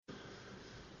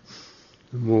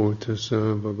Namo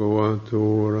tassa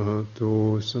bhagavato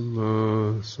arahato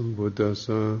samma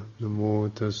sambuddhassa.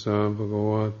 Namo tassa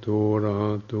bhagavato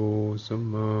arahato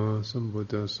samma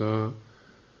sambuddhassa.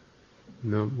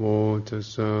 Namo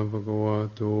tassa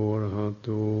bhagavato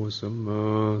arahato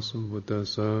samma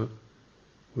sambuddhassa.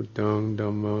 Buddhaṃ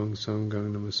Dhammāṃ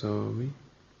Sanghaṃ Namasami.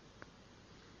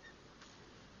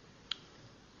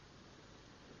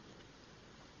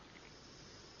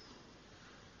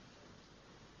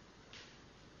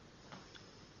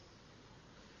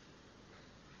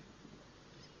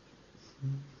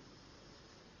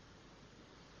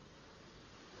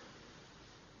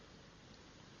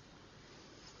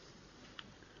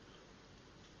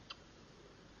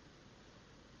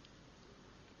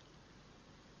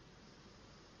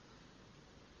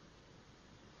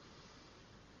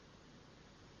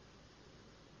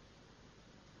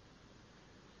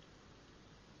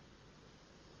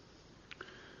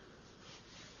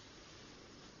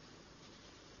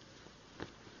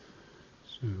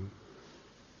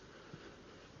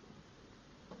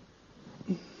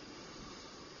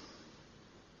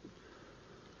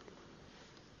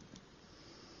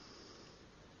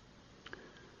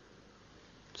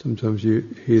 Sometimes you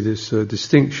hear this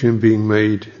distinction being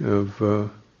made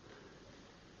of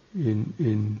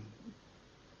in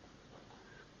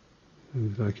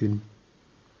like in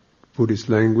Buddhist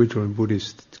language or in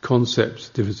Buddhist concepts,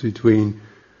 the difference between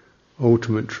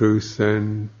ultimate truth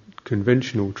and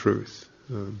conventional truth.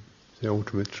 The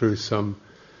ultimate truth, some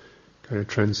kind of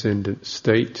transcendent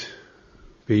state,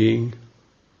 being,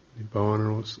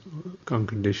 nibbana, or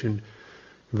unconditioned.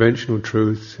 Conventional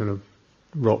truth, kind of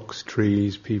rocks,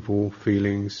 trees, people,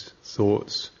 feelings,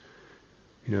 thoughts,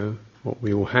 what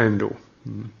we all handle.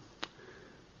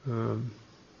 But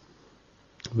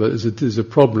there's a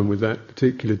problem with that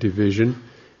particular division,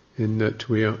 in that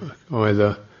we are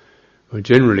either, or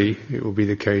generally it will be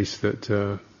the case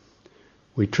that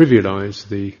we trivialize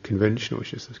the conventional, it's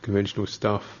just the conventional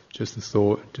stuff, just the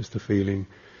thought, just the feeling,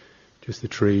 just the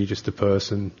tree, just the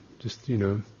person, just,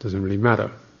 doesn't really matter.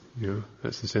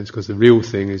 That's the sense, because the real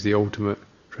thing is the ultimate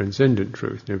transcendent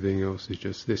truth, and everything else is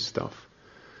just this stuff.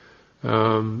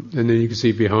 And then you can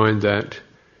see behind that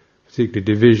particular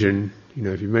division,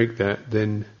 if you make that,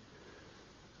 then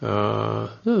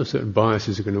certain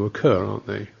biases are going to occur, aren't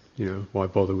they? Why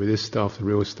bother with this stuff? The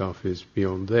real stuff is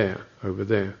beyond there, over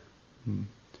there. And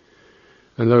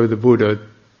though the Buddha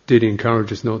did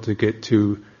encourage us not to get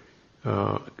too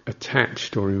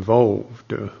attached or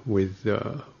involved with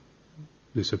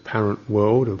this apparent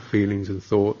world of feelings and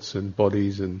thoughts and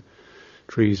bodies and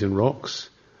trees and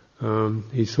rocks,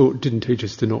 he didn't teach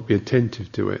us to not be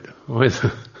attentive to it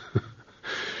either.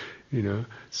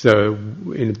 So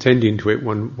in attending to it,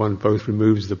 one both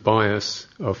removes the bias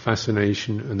of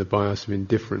fascination and the bias of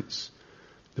indifference,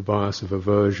 the bias of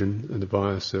aversion and the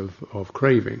bias of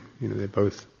craving. They're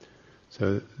both.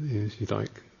 So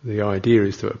the idea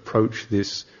is to approach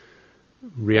this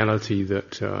reality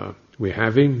that we're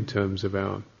having in terms of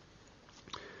our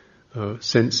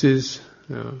senses,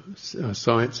 our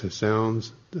sights, our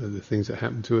sounds, the things that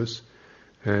happen to us,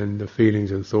 and the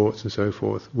feelings and thoughts and so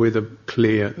forth, with a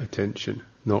clear attention,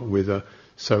 not with a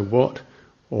so what,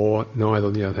 or neither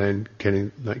on the other hand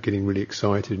getting really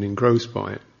excited and engrossed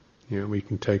by it. We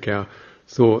can take our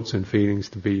thoughts and feelings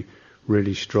to be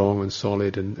really strong and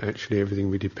solid, and actually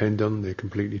everything we depend on, they're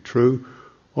completely true,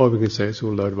 or we can say it's all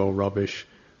a load of old rubbish,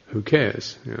 who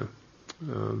cares?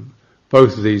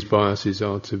 Both of these biases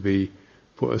are to be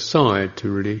put aside to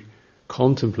really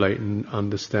contemplate and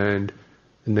understand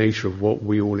the nature of what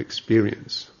we all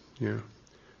experience.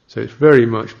 So it's very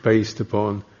much based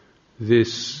upon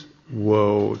this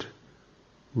world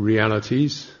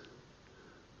realities.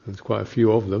 There's quite a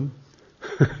few of them.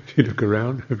 If you look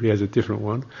around, everybody has a different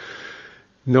one.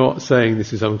 Not saying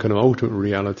this is some kind of ultimate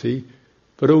reality,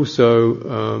 but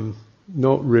also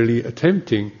not really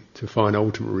attempting to find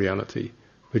ultimate reality,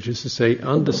 which is to say,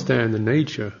 understand the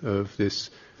nature of this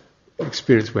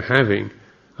experience we're having,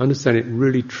 understand it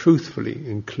really truthfully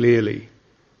and clearly,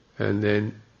 and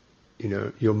then,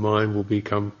 your mind will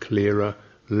become clearer,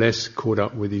 less caught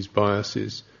up with these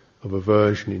biases of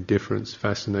aversion, indifference,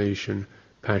 fascination,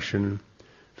 passion,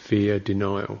 fear,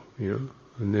 denial,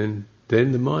 and then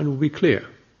the mind will be clear.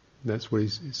 That's what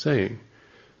he's saying.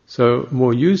 So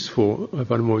I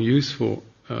find a more useful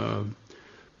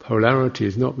polarity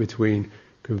is not between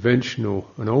conventional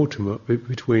and ultimate, but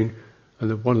between, and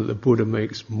the one that the Buddha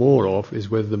makes more of is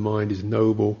whether the mind is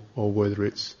noble or whether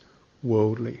it's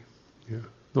worldly.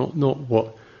 Not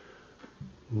what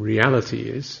reality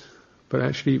is, but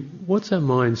actually what's our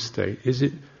mind state? Is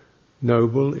it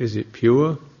noble? Is it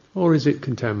pure? Or is it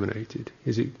contaminated?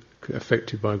 Is it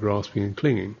affected by grasping and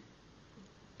clinging.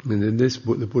 And in this,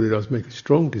 the Buddha does make a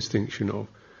strong distinction of.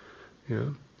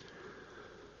 And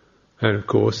of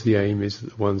course, the aim is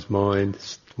that one's mind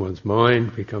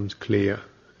becomes clear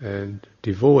and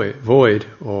void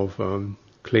of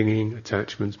clinging,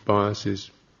 attachments,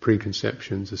 biases,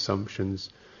 preconceptions, assumptions,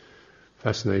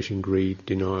 fascination, greed,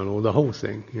 denial, or the whole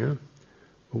thing.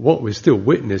 But what we're still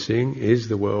witnessing is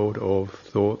the world of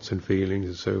thoughts and feelings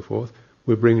and so forth.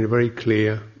 We're bringing a very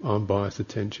clear, unbiased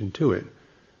attention to it.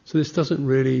 So this doesn't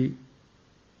really,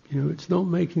 it's not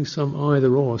making some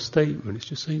either-or statement. It's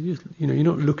just saying, you're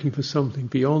not looking for something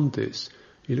beyond this.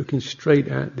 You're looking straight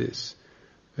at this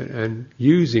and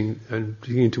using and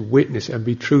beginning to witness and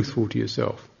be truthful to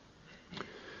yourself.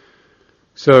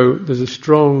 So there's a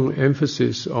strong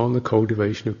emphasis on the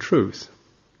cultivation of truth.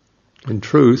 And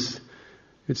truth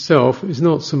itself is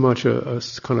not so much a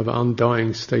kind of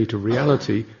undying state of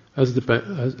reality as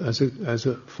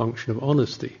a function of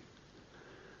honesty.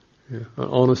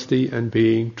 Honesty and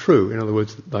being true. In other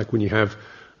words, like when you have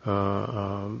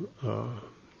a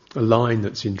line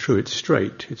that's in true, it's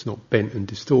straight, it's not bent and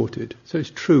distorted. So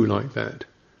it's true like that.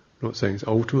 I'm not saying it's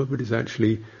ultimate, but it's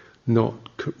actually not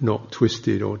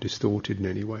twisted or distorted in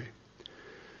any way.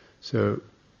 So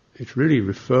it's really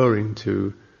referring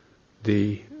to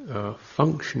the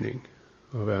functioning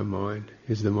of our mind.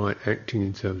 Is the mind acting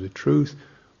in terms of truth,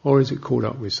 or is it caught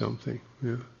up with something?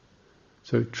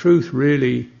 So truth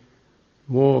really,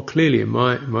 more clearly in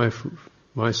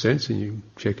my sense, and you can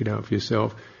check it out for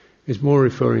yourself, is more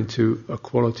referring to a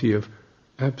quality of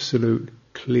absolute,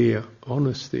 clear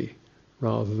honesty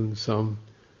rather than some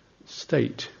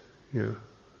state,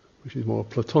 which is more a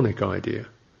Platonic idea.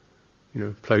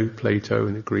 Plato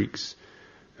and the Greeks,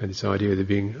 and this idea of there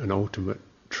being an ultimate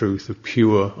truth of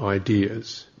pure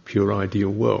ideas, pure ideal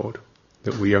world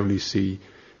that we only see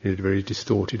in a very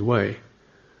distorted way.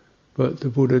 But the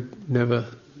Buddha never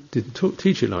didn't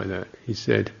teach it like that. He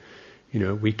said,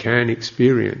 we can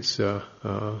experience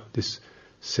this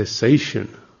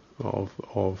cessation of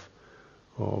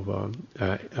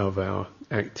our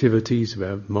activities, of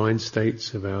our mind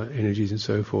states, of our energies and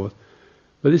so forth.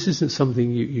 But this isn't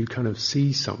something you kind of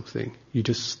see something. You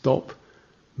just stop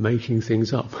making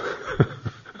things up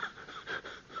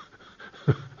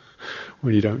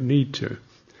when you don't need to.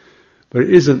 But it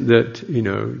isn't that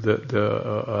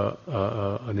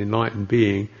an enlightened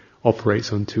being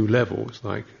operates on two levels.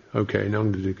 Like, okay, now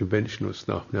I'm going to do conventional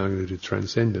stuff. Now I'm going to do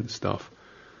transcendent stuff.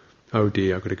 Oh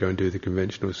dear, I've got to go and do the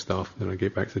conventional stuff. Then I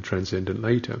get back to the transcendent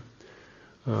later.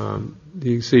 You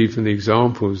can see from the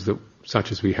examples that,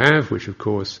 such as we have, which of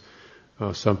course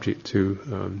are subject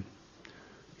to,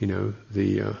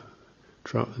 the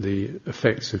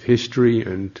effects of history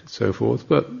and so forth.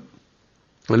 But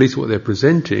at least what they're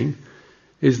presenting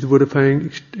is the Buddha paying,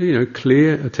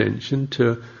 clear attention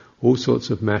to all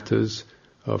sorts of matters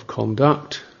of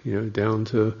conduct, down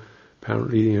to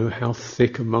apparently, how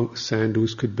thick a monk's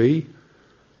sandals could be.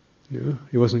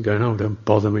 He wasn't going, oh, don't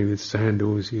bother me with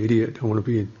sandals, you idiot, I want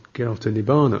to get off to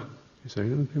Nibbana. He's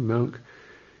saying, okay, monk,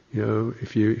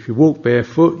 if you walk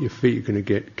barefoot, your feet are going to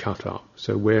get cut up.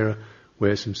 So wear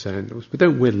some sandals. But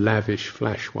don't wear lavish,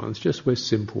 flash ones, just wear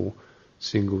simple,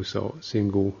 single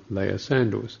layer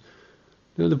sandals.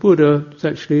 Now the Buddha is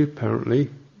actually apparently,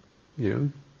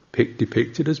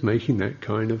 depicted as making that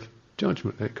kind of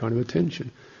judgment, that kind of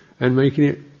attention, and making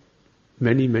it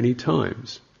many, many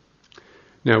times.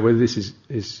 Now, whether this is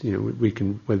whether we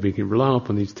can rely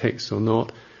upon these texts or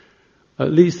not,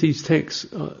 at least these texts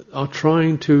are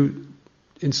trying to,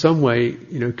 in some way,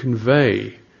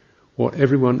 convey what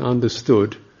everyone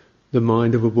understood the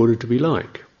mind of a Buddha to be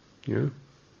like. It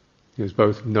was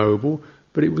both noble,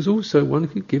 but it was also one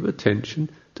who could give attention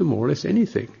to more or less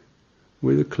anything,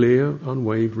 with a clear,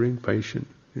 unwavering, patient,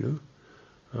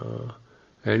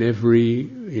 and every,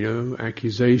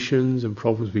 accusations and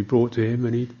problems be brought to him,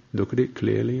 and he'd look at it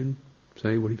clearly and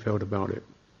say what he felt about it.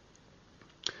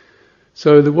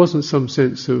 So there wasn't some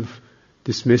sense of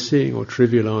dismissing or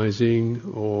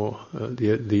trivializing or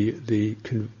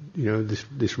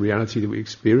this reality that we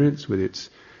experience with its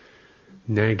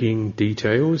nagging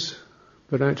details,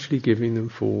 but actually giving them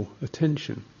full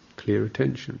attention, clear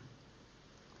attention.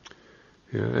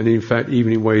 And in fact,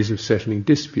 even in ways of settling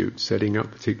disputes, setting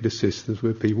up particular systems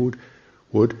where people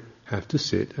would have to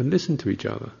sit and listen to each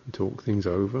other and talk things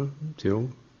over until,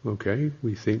 okay,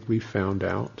 we think we've found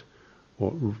out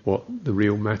what the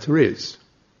real matter is.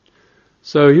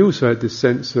 So he also had this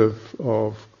sense of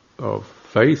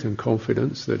faith and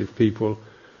confidence that if people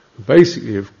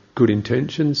basically have good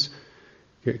intentions,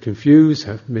 get confused,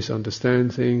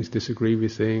 misunderstand things, disagree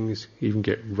with things, even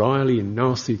get riley and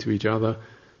nasty to each other,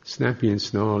 snappy and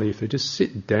snarly, if they just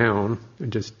sit down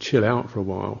and just chill out for a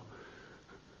while,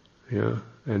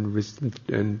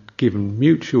 and given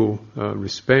mutual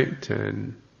respect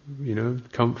and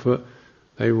comfort,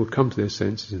 they will come to their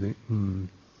senses and think,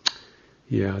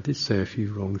 yeah, I did say a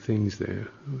few wrong things there.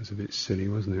 It was a bit silly,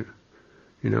 wasn't it?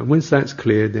 Once that's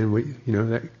cleared, then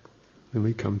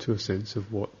we come to a sense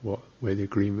of where the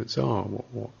agreements are,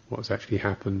 what's actually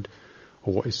happened,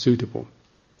 or what is suitable.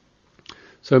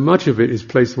 So much of it is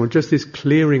placed on just this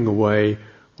clearing away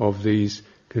of these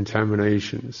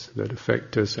contaminations that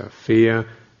affect us, our fear,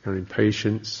 our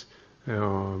impatience,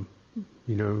 our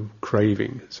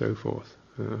craving, and so forth.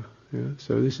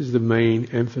 So this is the main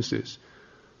emphasis.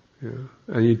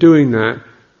 And you're doing that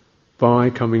by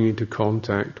coming into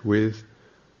contact with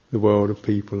the world of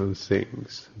people and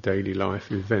things, daily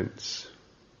life events.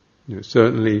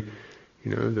 Certainly,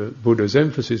 the Buddha's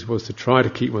emphasis was to try to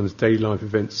keep one's daily life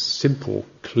events simple,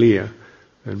 clear,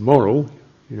 and moral,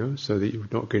 so that you're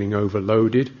not getting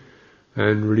overloaded,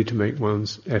 and really to make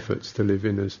one's efforts to live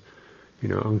in as,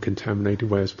 uncontaminated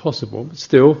way as possible. But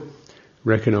still,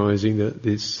 recognizing that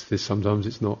this sometimes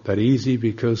it's not that easy,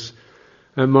 because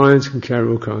our minds can carry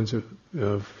all kinds of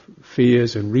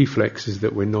fears and reflexes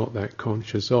that we're not that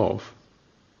conscious of.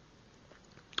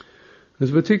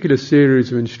 There's a particular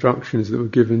series of instructions that were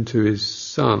given to his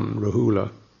son,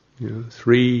 Rahula.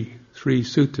 Three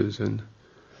suttas, and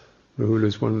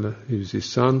Rahula's he was his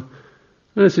son.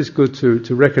 And it's just good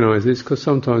to recognise this, because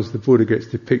sometimes the Buddha gets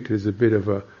depicted as a bit of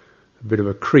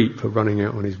a creep for running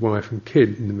out on his wife and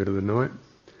kid in the middle of the night.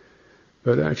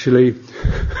 But actually,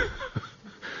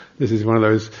 this is one of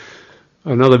those,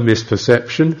 another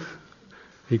misperception.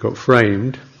 He got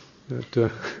framed.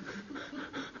 That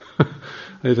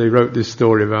they wrote this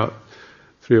story about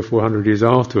 300 or 400 years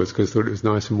afterwards, because they thought it was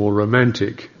nice and more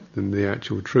romantic than the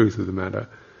actual truth of the matter.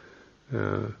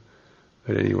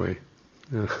 But anyway,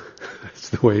 that's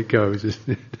the way it goes, isn't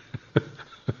it?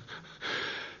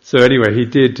 So anyway, he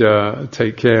did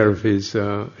take care of his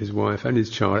wife and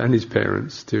his child and his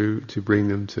parents to bring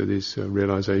them to this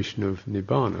realization of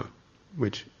Nibbana,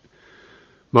 which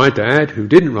my dad, who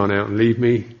didn't run out and leave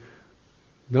me,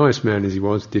 nice man as he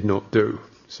was, did not do.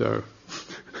 So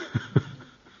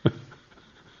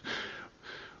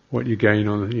what you gain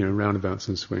on roundabouts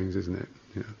and swings, isn't it?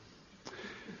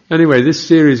 Anyway, this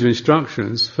series of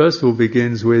instructions first of all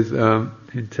begins with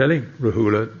in telling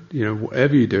Rahula,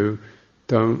 whatever you do,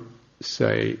 don't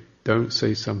say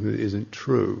something that isn't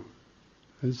true.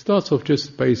 And it starts off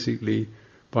just basically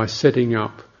by setting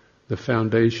up the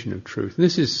foundation of truth. And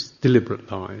this is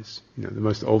deliberate lies, the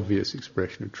most obvious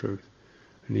expression of truth.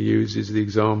 And he uses the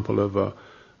example of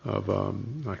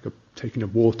taking a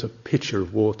pitcher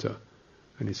of water,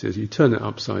 and he says, you turn it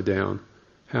upside down,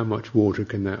 how much water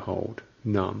can that hold?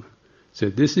 None. So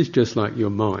this is just like your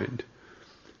mind.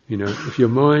 If your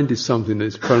mind is something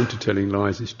that's prone to telling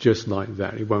lies, it's just like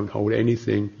that. It won't hold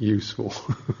anything useful.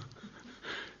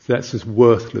 That's as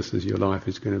worthless as your life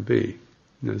is going to be.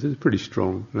 This is pretty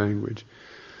strong language.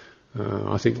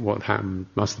 I think what happened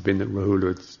must have been that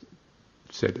Rahula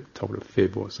had told a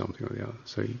fib or something or the other.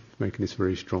 So he's making this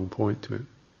very strong point to him.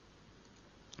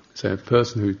 So a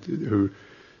person who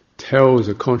tells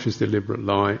a conscious, deliberate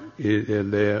lie,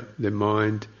 their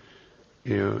mind,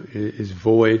 is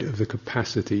void of the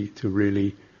capacity to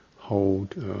really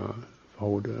hold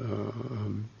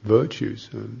virtues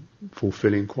and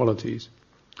fulfilling qualities.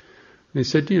 And he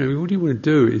said, what you want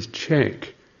to do is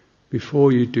check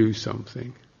before you do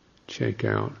something. Check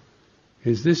out,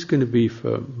 is this going to be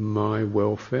for my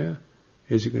welfare?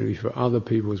 Is it going to be for other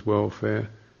people's welfare?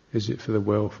 Is it for the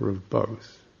welfare of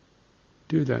both?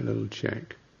 Do that little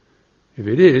check. If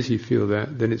it is, you feel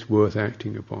that, then it's worth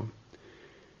acting upon.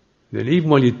 Then even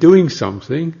while you're doing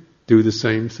something, do the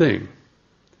same thing.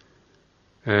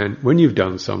 And when you've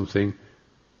done something,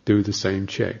 do the same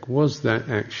check. Was that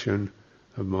action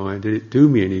of mine, did it do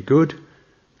me any good?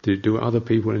 Did it do other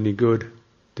people any good?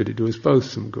 Did it do us both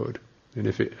some good? And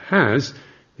if it has,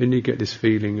 then you get this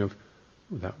feeling of,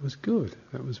 well, that was good,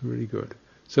 that was really good.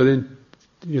 So then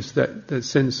just that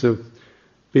sense of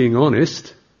being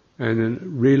honest, and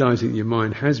then realizing your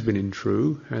mind has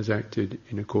acted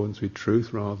in accordance with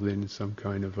truth rather than in some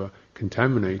kind of a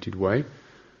contaminated way,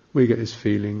 we get this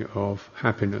feeling of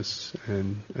happiness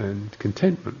and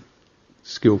contentment,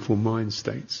 skillful mind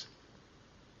states.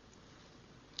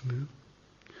 Yeah.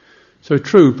 So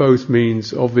true both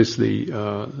means obviously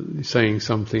saying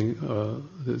something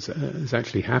that's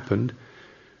actually happened,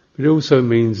 but it also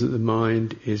means that the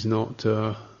mind is not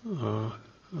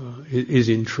is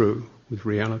in true with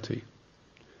reality,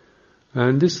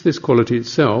 and this quality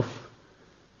itself,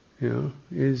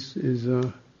 is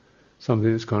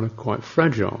something that's kind of quite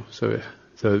fragile. So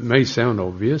it may sound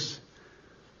obvious,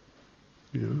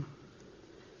 you know.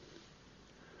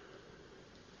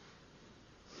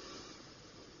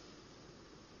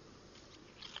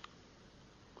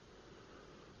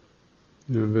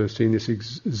 I remember seeing this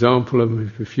example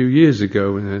of a few years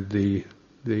ago when they had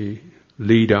the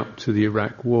lead up to the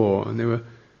Iraq War, and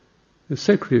the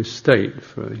Secretary of State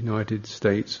for the United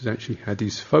States has actually had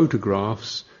these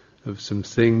photographs of some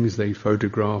things they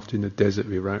photographed in the desert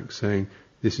of Iraq, saying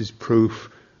this is proof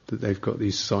that they've got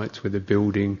these sites where they're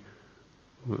building,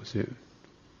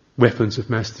 weapons of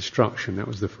mass destruction. That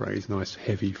was the phrase, nice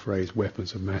heavy phrase,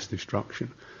 weapons of mass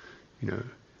destruction. You know,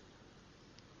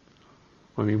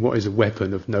 I mean, what is a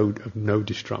weapon of no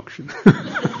destruction?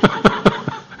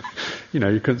 You know,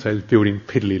 you couldn't say it's building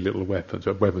piddly little weapons,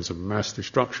 but weapons of mass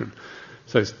destruction.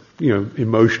 So it's, you know,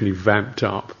 emotionally vamped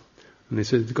up. And they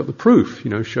said they've got the proof, you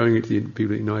know, showing it to the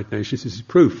people at the United Nations. This is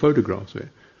proof, photographs of it.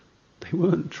 They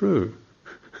weren't true.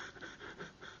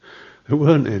 There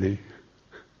weren't any.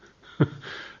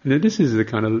 And this is the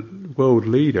kind of world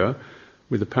leader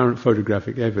with apparent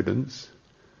photographic evidence.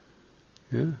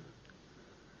 Yeah.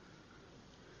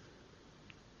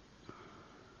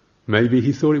 Maybe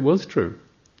he thought it was true.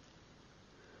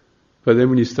 But then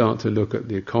when you start to look at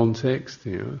the context,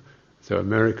 you know, so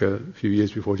America a few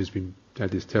years before had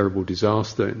this terrible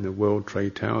disaster in the World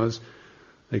Trade Towers.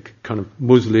 They kind of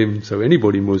Muslim, so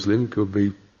anybody Muslim could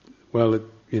be, well,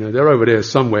 you know, they're over there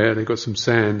somewhere, they've got some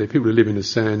sand, the people who live in the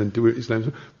sand and do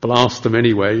Islam, blast them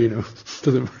anyway, you know,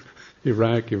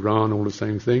 Iraq, Iran, all the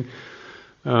same thing.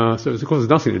 So it's, of course,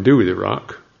 nothing to do with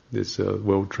Iraq, this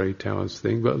World Trade Towers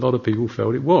thing, but a lot of people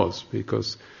felt it was,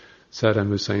 because Saddam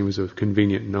Hussein was a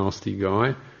convenient, nasty guy,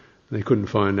 and they couldn't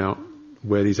find out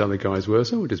where these other guys were,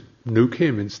 so we'll just nuke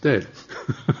him instead.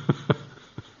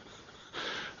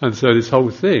 And so this whole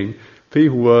thing,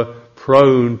 people were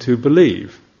prone to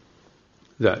believe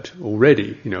that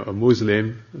already, you know, a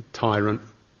Muslim, a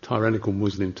tyrannical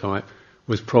Muslim type,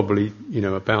 was probably, you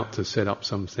know, about to set up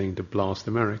something to blast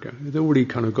America. They'd already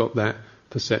kind of got that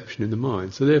perception in the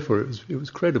mind. So therefore it was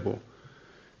credible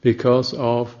because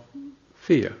of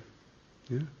fear.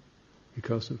 Yeah?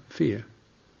 Because of fear.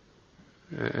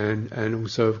 And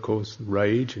also, of course,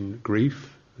 rage and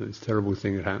grief, this terrible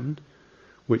thing that happened,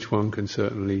 which one can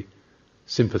certainly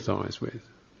sympathise with.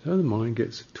 So the mind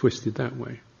gets twisted that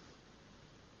way.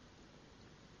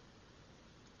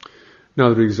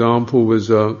 Another example was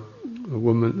a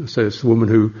woman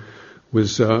who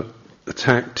was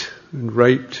attacked and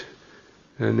raped,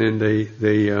 and then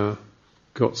they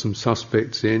got some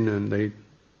suspects in, and it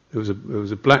was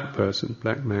a black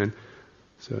man,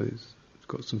 so it's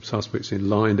got some suspects in,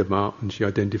 lined them up, and she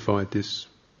identified this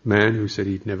man who said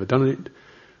he'd never done it,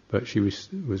 but she was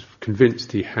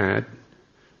convinced he had.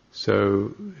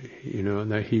 So, you know,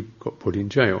 and he got put in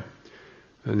jail,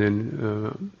 and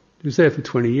then he was there for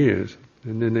 20 years,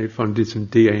 and then they did some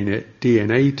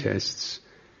DNA tests,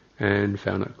 and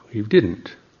found out he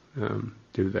didn't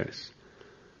do this.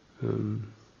 And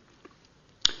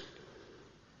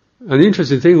the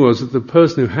interesting thing was that the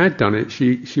person who had done it,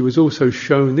 she was also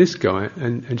shown this guy,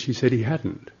 and she said he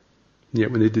hadn't. And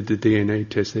yet when they did the DNA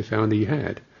test, they found he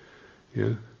had.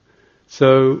 Yeah.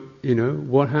 So, you know,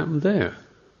 what happened there?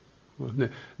 Well,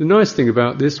 the nice thing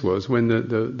about this was when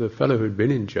the fellow who had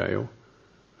been in jail,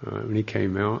 when he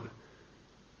came out,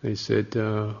 they said,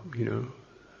 you know,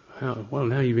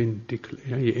 now you're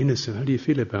innocent, how do you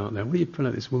feel about that? What do you feel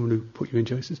about this woman who put you in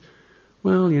jail? He says,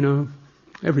 well, you know,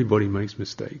 everybody makes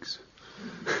mistakes.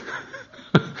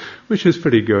 Which was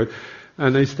pretty good.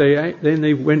 And then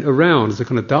they went around as a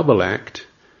kind of double act,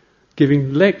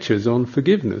 giving lectures on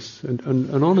forgiveness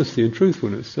and honesty and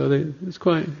truthfulness. So it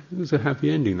was a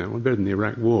happy ending, that one, better than the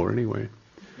Iraq War anyway.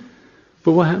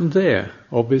 But what happened there?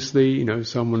 Obviously, you know,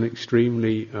 someone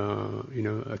extremely,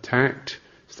 attacked,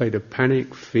 state of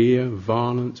panic, fear,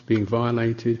 violence, being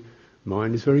violated.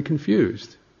 Mind is very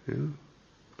confused, you know,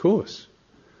 of course.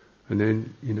 And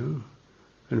then, you know,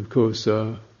 and of course,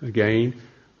 again,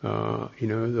 you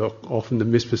know, often the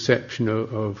misperception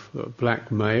of a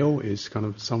black male is kind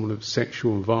of someone of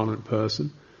sexual and violent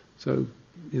person. So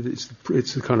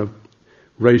it's a kind of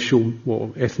racial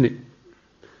or ethnic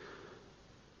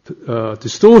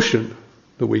distortion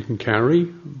that we can carry.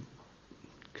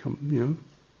 You know.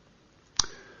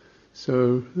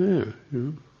 So yeah, you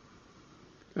know.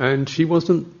 And she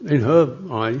wasn't, in her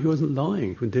eye, he wasn't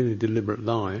lying. He didn't a deliberate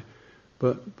lie.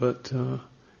 But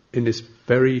in this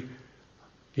very,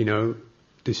 you know,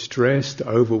 distressed,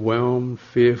 overwhelmed,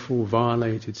 fearful,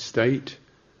 violated state,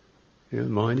 you know,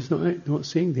 the mind is not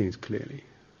seeing things clearly.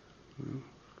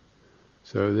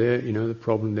 So there, you know, the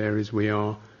problem there is we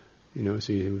are So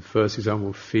you have the first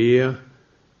example, fear,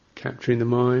 capturing the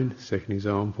mind. Second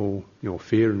example,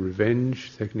 fear and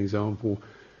revenge. Second example,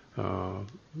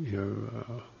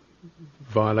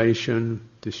 violation,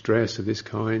 distress of this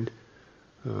kind.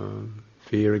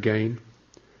 Fear again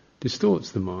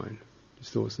distorts the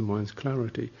mind's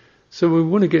clarity. So we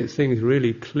want to get things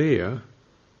really clear,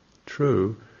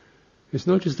 true. It's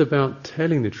not just about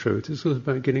telling the truth, it's also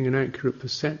about getting an accurate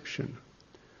perception.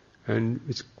 And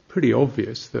it's pretty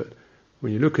obvious that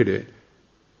when you look at it,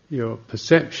 your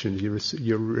perceptions,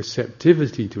 your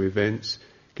receptivity to events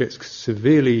gets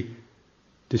severely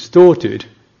distorted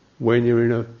when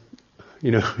you're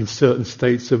in certain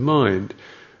states of mind.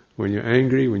 When you're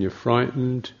angry, when you're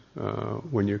frightened,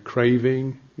 when you're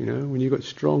craving, when you've got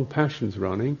strong passions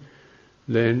running,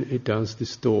 then it does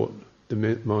distort the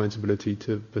mind's ability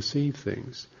to perceive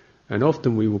things. And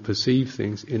often we will perceive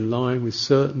things in line with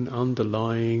certain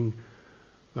underlying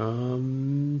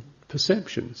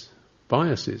perceptions,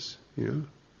 biases,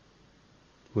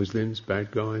 Muslims,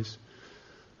 bad guys.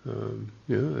 And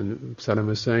Saddam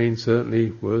Hussein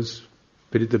certainly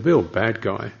fitted the bill, bad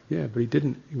guy. Yeah, but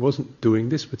he wasn't doing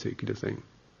this particular thing.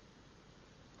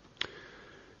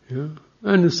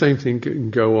 And the same thing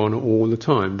can go on all the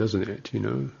time, doesn't it?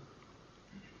 In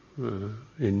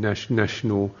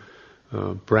national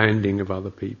branding of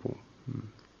other people.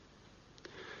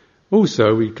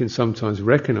 Also, we can sometimes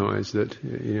recognise that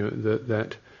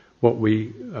that what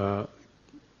we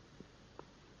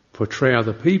portray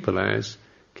other people as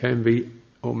can be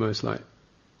almost like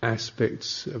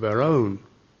aspects of our own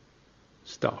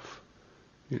stuff.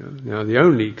 Now, the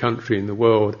only country in the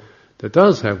world that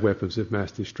does have weapons of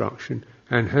mass destruction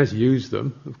and has used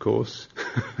them, of course,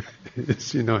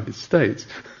 is the United States.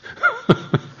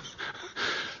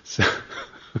 So,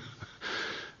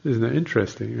 isn't that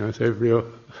interesting? It's every.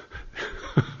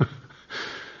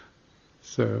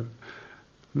 So.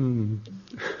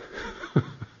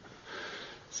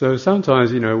 So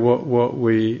sometimes,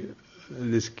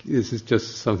 this is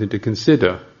just something to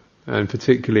consider, and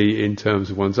particularly in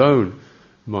terms of one's own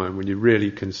mind, when you're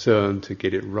really concerned to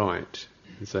get it right,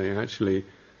 and saying actually,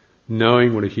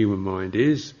 knowing what a human mind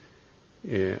is,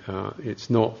 it's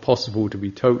not possible to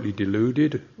be totally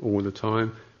deluded all the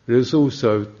time, but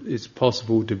it's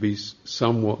possible to be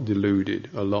somewhat deluded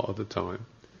a lot of the time,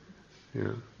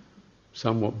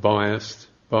 somewhat biased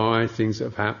by things that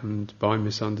have happened, by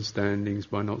misunderstandings,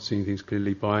 by not seeing things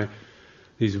clearly, by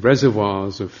these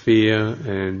reservoirs of fear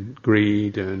and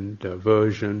greed and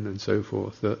aversion and so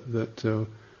forth that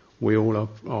we all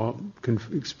can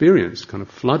experience, kind of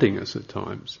flooding us at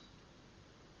times.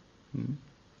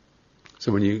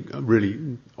 So when you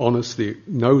really honestly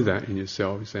know that in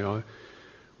yourself, you say,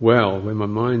 when my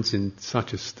mind's in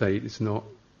such a state, it's not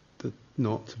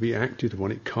to be acted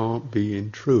upon. It can't be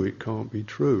true. It can't be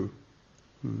true.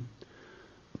 The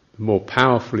more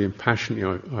powerfully and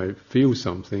passionately I feel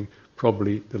something,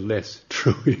 probably the less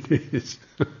true it is.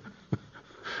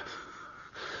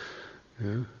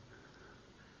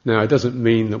 Now, it doesn't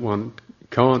mean that one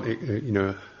can't,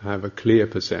 have a clear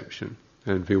perception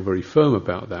and feel very firm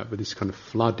about that, but it's kind of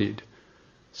flooded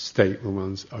state when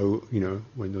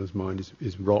when one's mind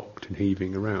is rocked and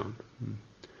heaving around.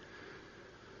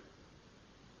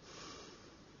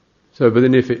 So, but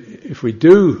then if we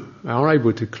are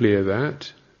able to clear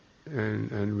that,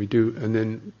 and we do, and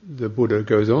then the Buddha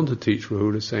goes on to teach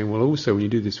Rahula, saying, well, also when you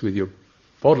do this with your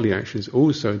bodily actions,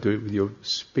 also do it with your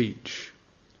speech.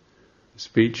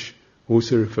 Speech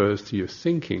also refers to your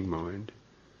thinking mind.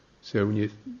 So when you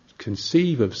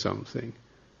conceive of something,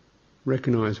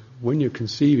 recognize when you're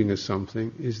conceiving of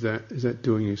something, is that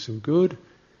doing you some good?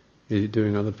 Is it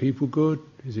doing other people good?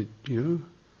 Is it,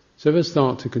 So if I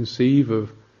start to conceive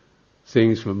of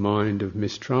things from a mind of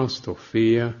mistrust or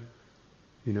fear,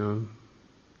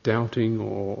 doubting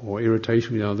or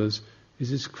irritation with others, is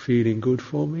this feeling good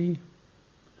for me?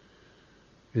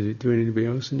 Is it doing anybody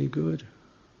else any good?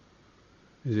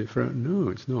 Is it no,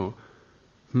 it's not.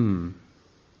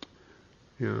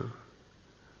 Yeah.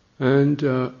 And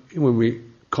when we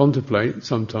contemplate,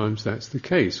 sometimes that's the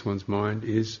case. One's mind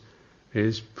is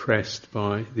pressed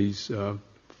by these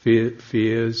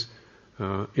fears,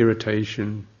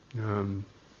 irritation,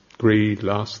 greed,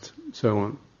 lust, so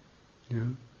on.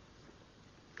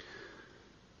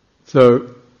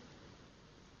 So,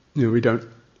 we don't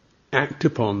act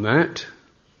upon that.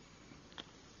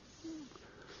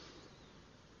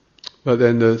 But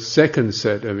then the second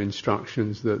set of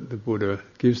instructions that the Buddha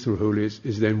gives to Rahula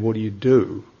is then what do you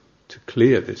do to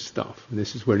clear this stuff? And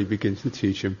this is where he begins to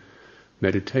teach him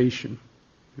meditation.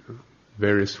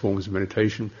 Various forms of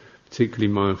meditation, particularly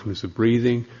mindfulness of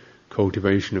breathing,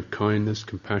 cultivation of kindness,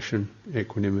 compassion,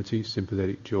 equanimity,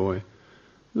 sympathetic joy,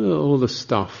 all the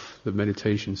stuff, the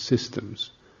meditation systems,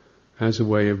 as a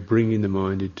way of bringing the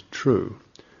mind into true.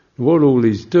 And what all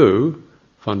these do,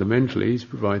 fundamentally, is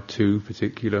provide two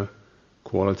particular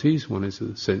qualities. One is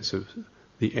the sense of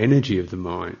the energy of the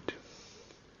mind.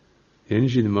 The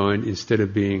energy of the mind, instead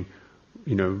of being,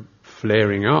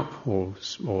 flaring up or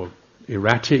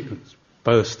erratic,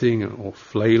 bursting or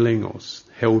flailing or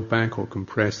held back or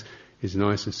compressed, is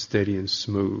nice and steady and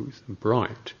smooth and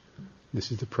bright.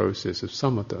 This is the process of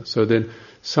samatha. So then,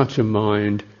 such a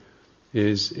mind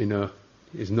is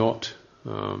not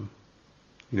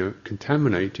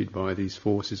contaminated by these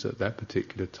forces at that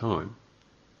particular time.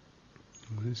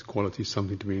 This quality is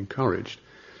something to be encouraged.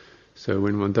 So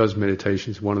when one does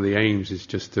meditations, one of the aims is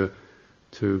just to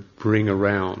bring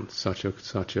around such an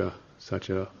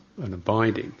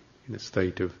abiding in a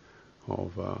state of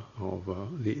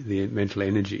the mental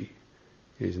energy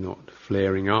is not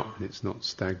flaring up and it's not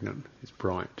stagnant. It's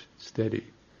bright, steady.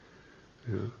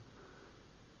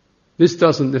 This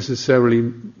doesn't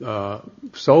necessarily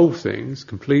solve things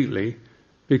completely,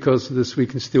 because we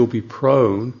can still be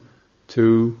prone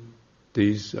to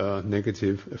these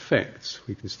negative effects.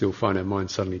 We can still find our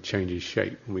mind suddenly changes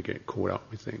shape when we get caught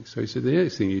up with things. So the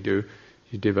next thing you do,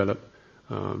 you develop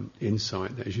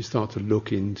insight. That as you start to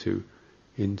look into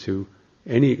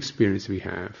any experience we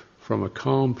have from a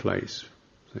calm place,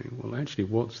 saying, well, actually,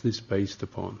 what's this based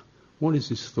upon? What is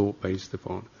this thought based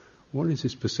upon? What is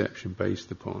this perception based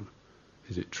upon?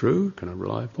 Is it true? Can I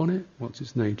rely upon it? What's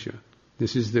its nature?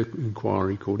 This is the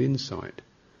inquiry called insight.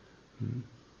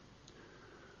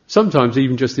 Sometimes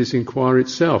even just this inquiry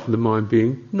itself, the mind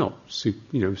being not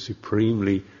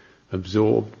supremely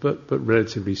absorbed, but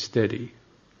relatively steady,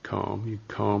 calm. You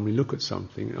calmly look at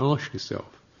something and ask yourself,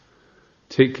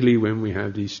 particularly when we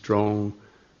have these strong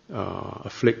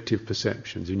afflictive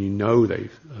perceptions, and they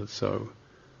are so.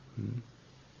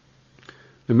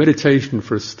 The meditation,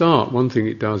 for a start, one thing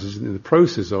it does is in the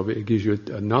process of it, it gives you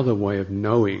another way of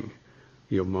knowing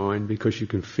your mind, because you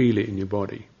can feel it in your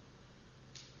body.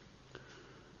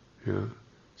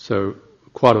 So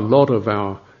quite a lot of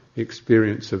our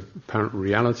experience of apparent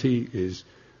reality is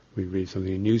we read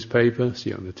something in a newspaper,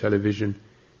 see it on the television,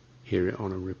 hear it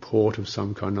on a report of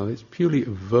some kind. It's purely a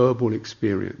verbal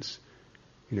experience.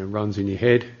 Runs in your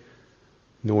head,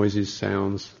 noises,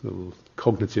 sounds, little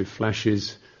cognitive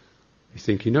flashes. You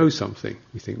think you know something.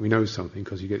 We think we know something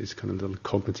because you get this kind of little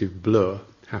cognitive blur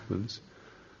happens.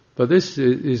 But this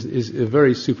is a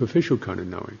very superficial kind of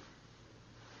knowing.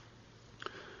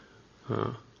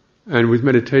 And with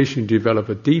meditation you develop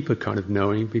a deeper kind of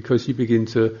knowing, because you begin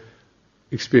to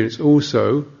experience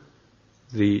also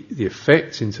the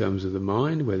effects in terms of the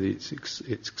mind, whether it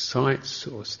excites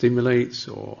or stimulates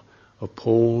or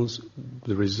appalls,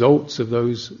 the results of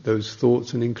those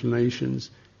thoughts and inclinations,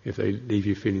 if they leave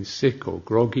you feeling sick or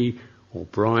groggy or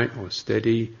bright or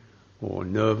steady or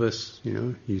nervous,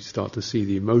 you start to see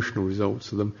the emotional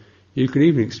results of them. You can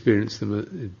even experience them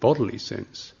in a bodily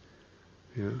sense.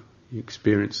 You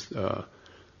experience,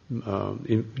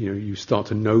 you start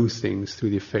to know things through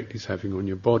the effect it's having on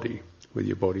your body, whether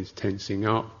your body's tensing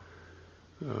up,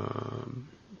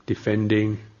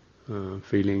 defending,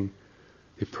 feeling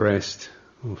depressed,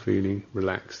 or feeling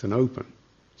relaxed and open.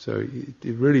 So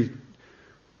it really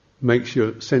makes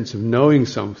your sense of knowing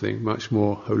something much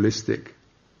more holistic.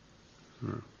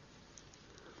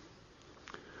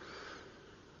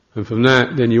 And from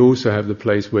that, then you also have the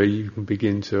place where you can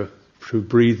begin to, through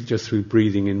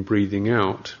breathing in, breathing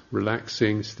out,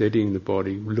 relaxing, steadying the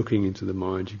body, looking into the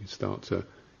mind, you can start to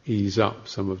ease up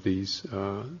some of these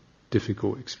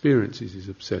difficult experiences, these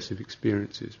obsessive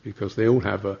experiences, because they all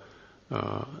have a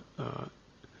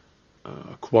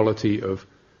quality of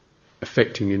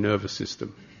affecting your nervous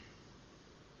system.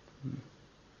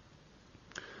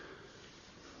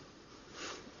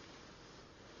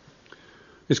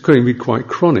 It's going to be quite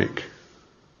chronic,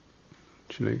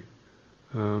 actually,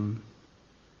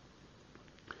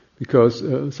 because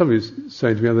somebody was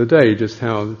saying to me the other day just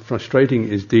how frustrating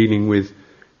it is dealing with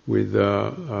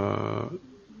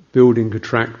building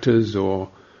contractors or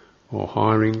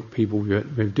hiring people.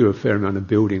 We do a fair amount of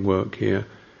building work here,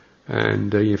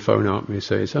 and you phone up and you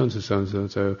say, so and so.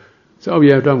 So, oh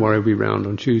yeah, don't worry, I'll be round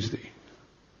on Tuesday.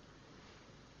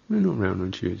 We're not round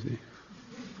on Tuesday.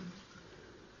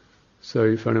 So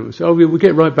you phone up and say, oh, we'll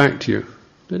get right back to you.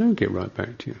 They don't get right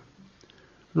back to you.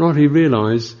 And rightly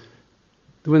realise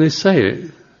that when they say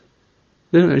it,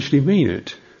 they don't actually mean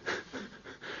it.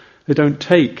 They don't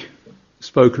take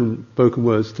spoken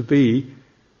words to be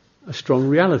a strong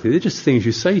reality. They're just things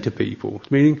you say to people,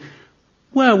 meaning,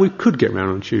 well, we could get round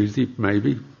on Tuesday,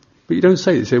 maybe, But you don't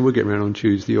say this, say, we'll get around on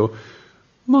Tuesday, or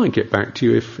might get back to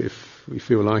you if we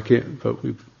feel like it, but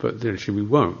actually we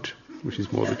won't, which is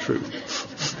more the truth.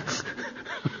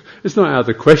 It's not out of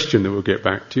the question that we'll get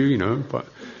back to you, but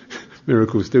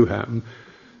miracles do happen.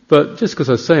 But just because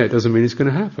I say it doesn't mean it's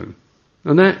going to happen.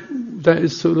 And that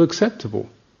is sort of acceptable.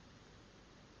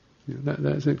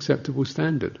 That's an acceptable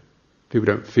standard. People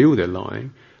don't feel they're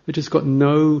lying. They've just got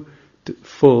no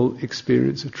full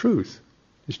experience of truth.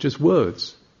 It's just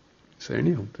words. Say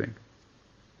any old thing.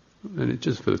 And it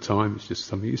just for the time, it's just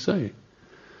something you say.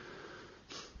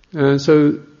 And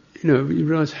so, you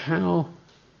realise how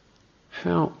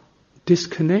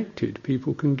disconnected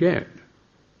people can get.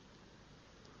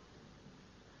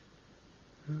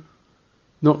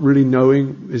 Not really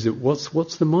knowing,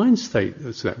 what's the mind state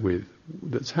that's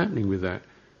happening with that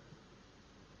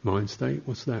mind state?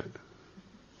 What's that?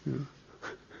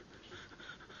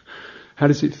 How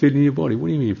does it feel in your body? What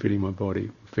do you mean feeling my body?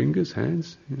 Fingers,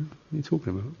 hands? What are you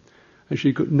talking about? Actually,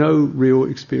 you've got no real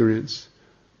experience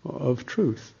of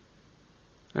truth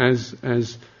as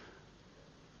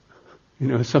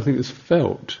something that's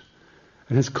felt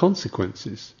and has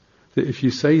consequences. That if you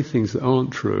say things that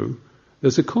aren't true,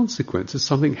 there's a consequence. As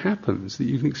something happens that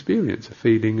you can experience, a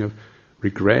feeling of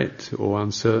regret or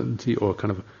uncertainty, or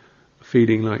kind of a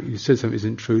feeling like you said something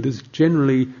isn't true. There's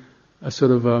generally a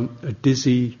sort of a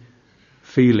dizzy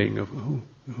feeling of,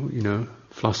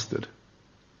 flustered.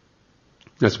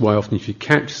 That's why often if you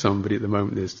catch somebody at the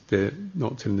moment they're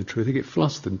not telling the truth, they get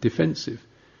flustered and defensive,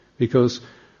 because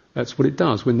that's what it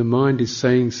does. When the mind is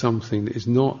saying something that is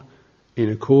not in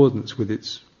accordance with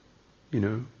its,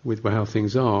 with how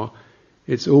things are,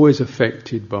 it's always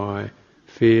affected by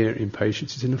fear,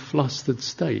 impatience. It's in a flustered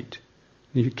state.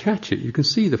 And if you catch it, you can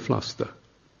see the fluster.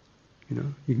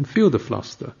 You can feel the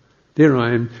fluster. There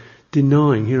I am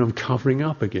denying. Here I'm covering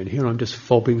up again. Here I'm just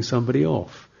fobbing somebody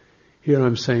off. Here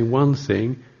I'm saying one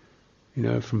thing,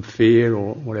 from fear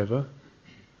or whatever,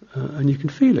 and you can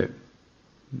feel it.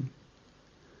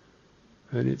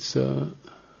 And it's, but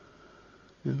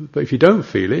if you don't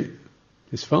feel it,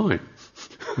 it's fine.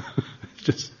 It's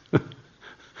just,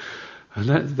 and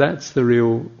that's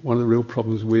one of the real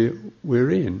problems we're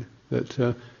in.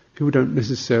 That people don't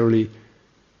necessarily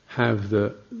have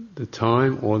the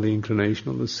time or the inclination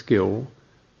or the skill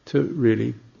to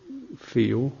really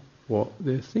feel what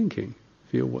they're thinking,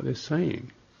 feel what they're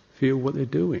saying, feel what they're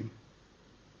doing.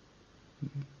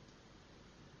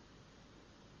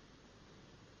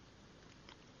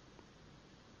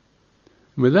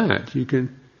 And with that, you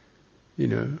can,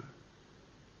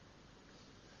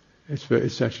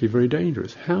 it's actually very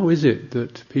dangerous. How is it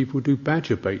that people do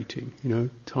badger baiting?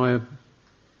 Tie a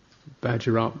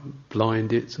badger up,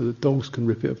 blind it so that dogs can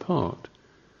rip it apart.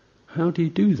 How do you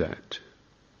do that?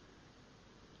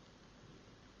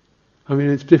 I mean,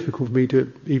 it's difficult for me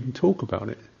to even talk about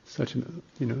it.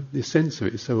 The sense of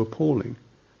it is so appalling.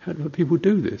 How do people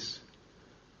do this?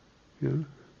 Because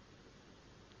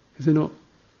they're not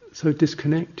so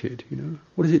disconnected.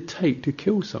 What does it take to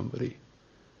kill somebody?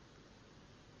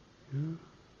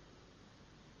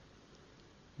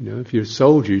 If you're a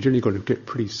soldier, you've generally got to get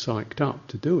pretty psyched up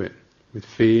to do it, with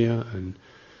fear and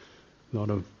a lot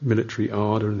of military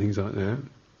ardour and things like that.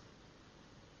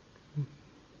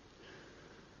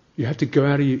 You have to go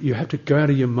out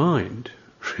of your mind,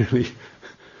 really,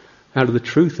 out of the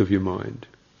truth of your mind.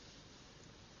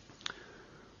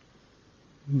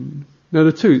 Now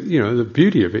the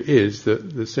beauty of it is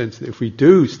that the sense that if we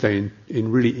do stay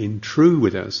in true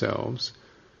with ourselves,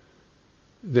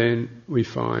 then we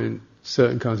find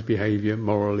certain kinds of behaviour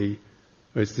morally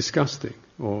it's disgusting,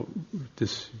 or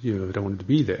just I don't want to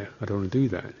be there. I don't want to do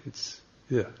that.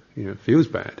 It feels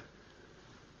bad.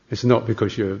 It's not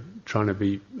because you're trying to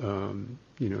be,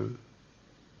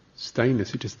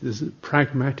 stainless. There's a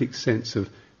pragmatic sense of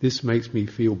this makes me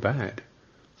feel bad.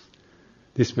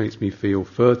 This makes me feel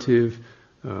furtive,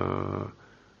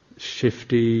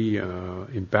 shifty,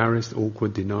 embarrassed,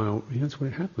 awkward, denial. That's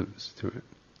what happens to it.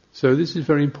 So this is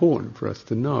very important for us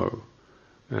to know.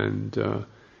 And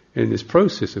in this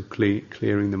process of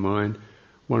clearing the mind,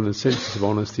 one of the senses of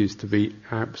honesty is to be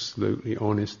absolutely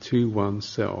honest to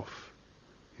oneself.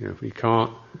 If we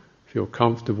can't feel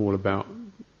comfortable about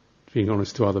being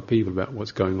honest to other people about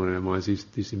what's going on in our minds,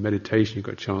 in meditation you've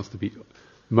got a chance to be,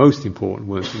 most important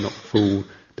was to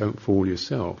don't fool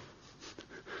yourself.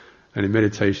 And in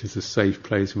meditation it's a safe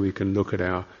place where we can look at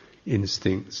our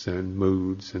instincts and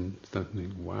moods and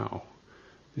think, wow,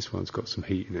 this one's got some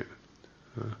heat in it.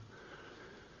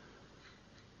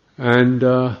 And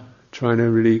trying to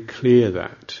really clear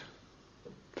that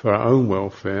for our own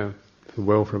welfare, for the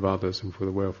welfare of others and for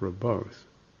the welfare of both.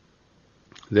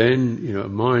 then a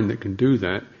mind that can do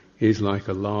that is like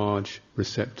a large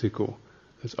receptacle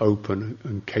that's open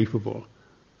and capable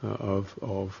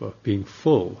of being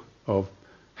full of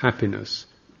happiness,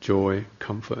 joy,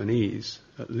 comfort and ease,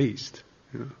 at least,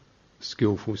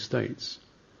 skillful states.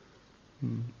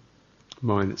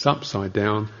 Mind that's upside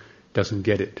down doesn't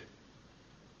get it.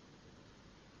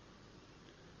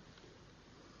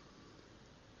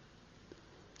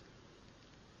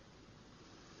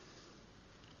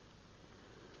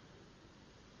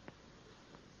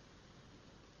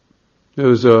 There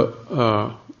was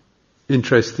a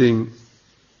interesting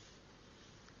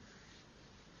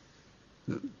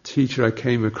teacher I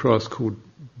came across called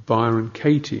Byron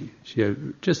Katie. She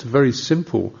had just a very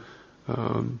simple,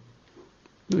 not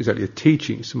exactly a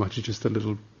teaching so much as just a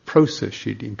little process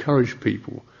she'd encourage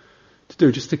people to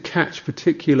do, just to catch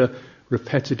particular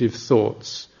repetitive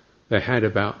thoughts they had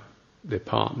about their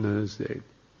partners, their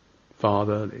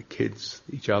father, their kids,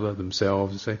 each other,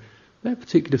 themselves, and say, that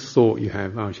particular thought you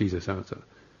have, oh Jesus,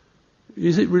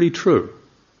 is it really true?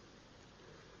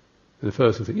 And the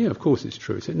first will think, yeah, of course it's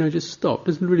true. He said, no, just stop.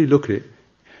 Doesn't really look at it.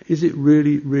 Is it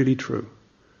really, really true?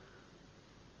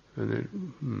 And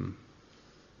then,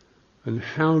 And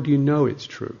how do you know it's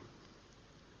true?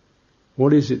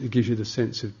 What is it that gives you the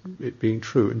sense of it being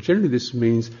true? And generally this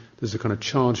means there's a kind of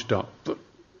charged up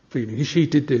feeling. She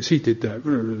did this, he did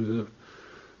that.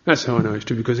 That's how I know it's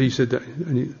true, because he said that.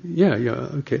 And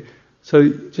okay. So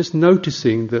just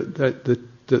noticing that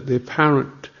the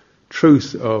apparent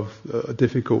truth of a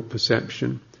difficult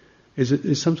perception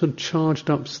is some sort of charged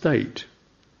up state.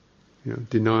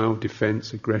 Denial,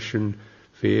 defense, aggression,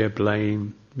 fear,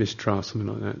 blame, mistrust, something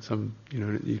like that.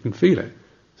 You can feel it.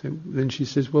 So then she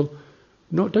says, well,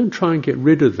 don't try and get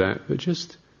rid of that, but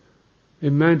just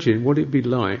imagine what it'd be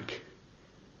like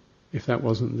if that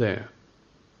wasn't there.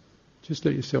 Just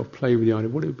let yourself play with the idea,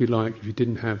 what it would be like if you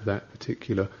didn't have that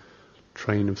particular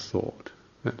train of thought,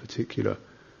 that particular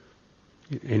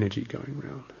energy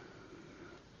going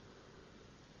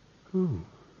around.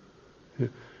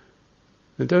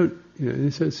 And don't,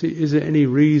 so see, is there any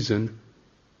reason,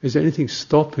 is there anything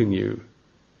stopping you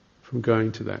from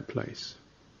going to that place?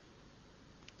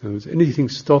 Is there anything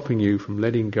stopping you from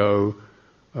letting go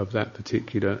of that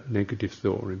particular negative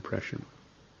thought or impression?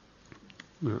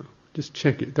 No, just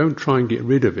check it. Don't try and get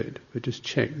rid of it, but just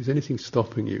check. Is anything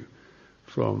stopping you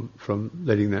from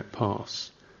letting that pass?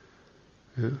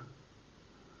 Yeah?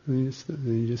 And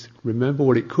you just remember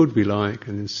what it could be like,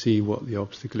 and then see what the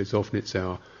obstacle is. Often it's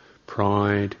our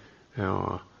pride,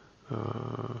 our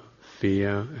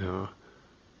fear, our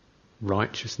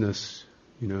righteousness.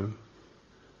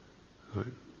 Like,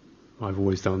 I've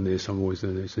always done this, I'm always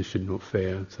done this, this should not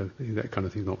fair. So that kind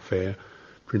of thing, not fair.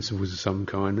 Principles of some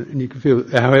kind, and you can feel,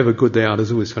 however good they are,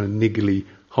 there's always kind of niggly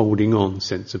holding on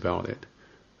sense about it.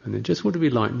 And then just what it'd be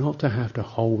like not to have to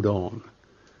hold on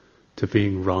to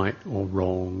being right or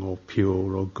wrong or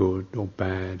pure or good or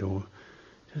bad, or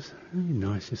just really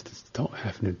nice just to stop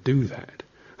having to do that.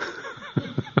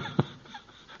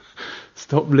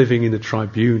 Stop living in the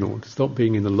tribunal, stop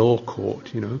being in the law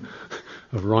court,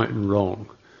 of right and wrong.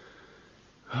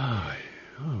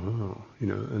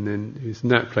 And then it's in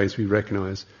that place we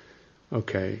recognise,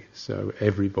 okay, so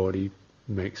everybody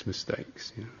makes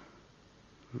mistakes.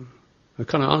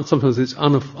 Kind of sometimes it's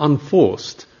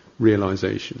unforced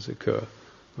realizations occur.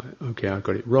 Like, okay, I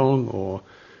got it wrong, or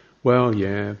well,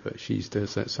 yeah, but she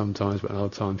does that sometimes, but other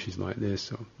times she's like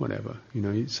this, or whatever.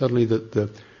 Suddenly the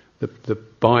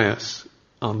bias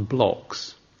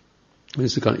unblocks. And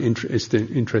it's a kind of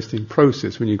interesting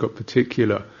process when you've got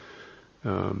particular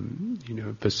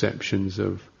perceptions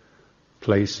of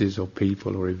places or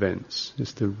people or events,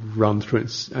 just to run through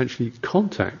it and actually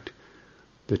contact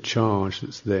the charge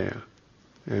that's there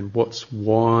and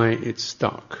why it's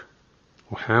stuck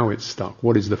or how it's stuck,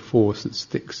 what is the force that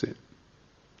sticks it.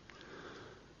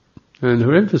 And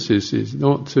her emphasis is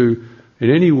not to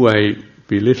in any way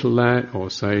belittle that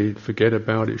or say forget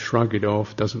about it, shrug it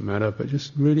off, doesn't matter, but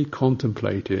just really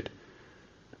contemplate it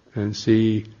and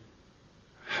see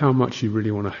how much you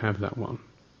really want to have that one,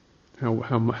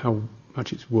 how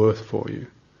much it's worth for you,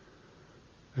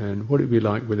 and what it'd be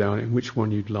like without it, and which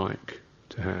one you'd like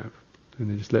to have. And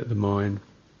then just let the mind,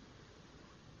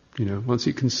 once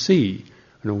it can see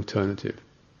an alternative,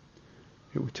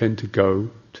 it will tend to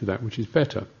go to that which is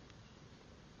better.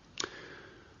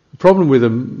 The problem with a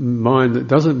mind that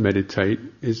doesn't meditate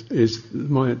is the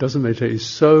mind that doesn't meditate is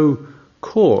so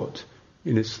caught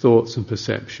in its thoughts and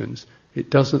perceptions, it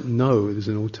doesn't know there's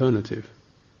an alternative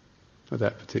at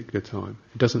that particular time.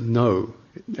 It doesn't know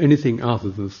anything other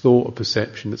than the thought or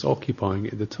perception that's occupying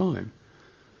it at the time.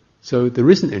 So there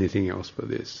isn't anything else but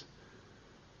this.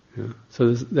 Yeah?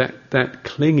 So that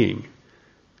clinging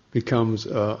becomes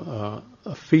a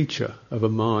feature of a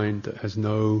mind that has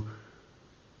no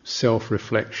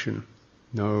self-reflection,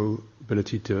 no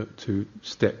ability to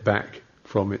step back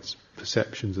from its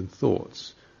perceptions and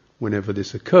thoughts. Whenever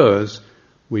this occurs,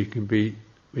 we can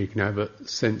have a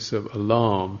sense of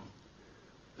alarm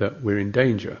that we're in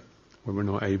danger, when we're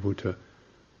not able to,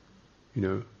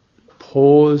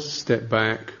 pause, step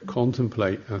back,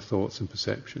 contemplate our thoughts and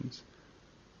perceptions.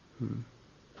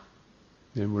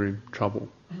 Then we're in trouble.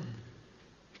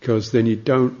 Because then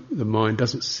the mind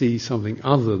doesn't see something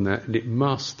other than that, and it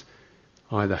must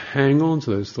either hang on to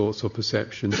those thoughts or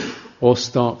perceptions, or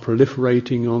start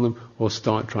proliferating on them, or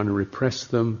start trying to repress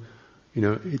them.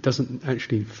 It doesn't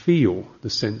actually feel the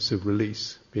sense of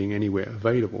release being anywhere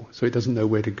available, so it doesn't know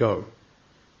where to go.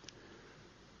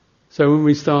 So when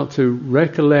we start to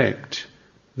recollect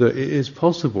that it is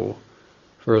possible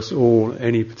for us all, at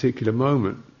any particular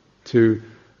moment,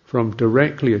 from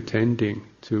directly attending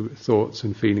to thoughts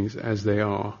and feelings as they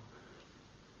are,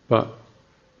 but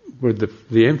with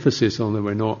the emphasis on them,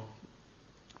 we're not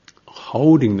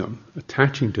holding them,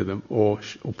 attaching to them, or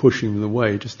pushing them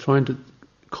away, just trying to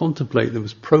contemplate them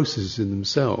as processes in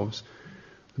themselves,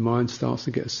 the mind starts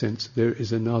to get a sense that there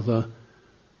is another,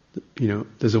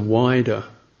 there's a wider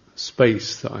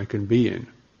space that I can be in,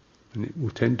 and it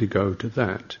will tend to go to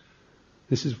that.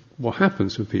 This is what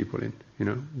happens with people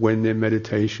when their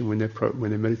meditation, when their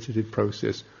meditative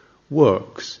process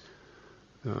works.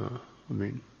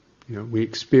 We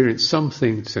experience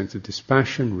something, sense of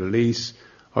dispassion, release,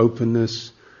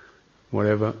 openness,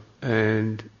 whatever,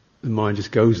 and the mind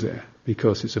just goes there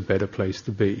because it's a better place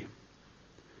to be.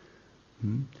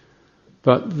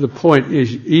 But the point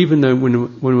is, even though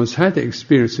when one's had the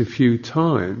experience a few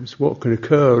times, what can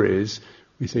occur is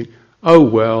we think, oh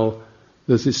well,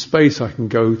 there's this space I can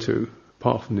go to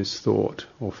apart from this thought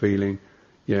or feeling.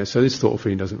 Yeah, so this thought or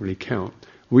feeling doesn't really count.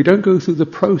 We don't go through the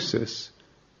process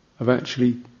of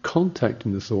actually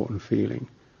contacting the thought and feeling.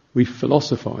 We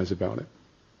philosophize about it.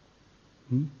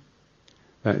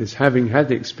 That is, having had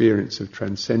the experience of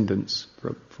transcendence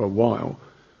for a while,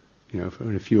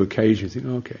 on a few occasions, think,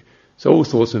 okay, so all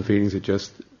thoughts and feelings are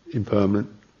just impermanent,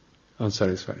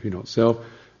 unsatisfactory, not self,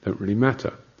 don't really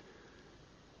matter.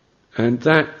 And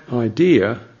that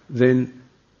idea then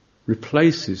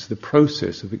replaces the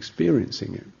process of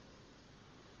experiencing it.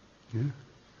 Yeah?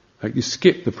 Like you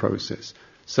skip the process.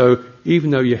 So even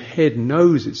though your head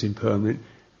knows it's impermanent,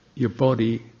 your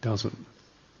body doesn't.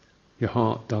 Your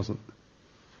heart doesn't.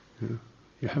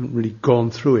 You haven't really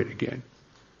gone through it again.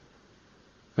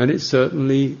 And it's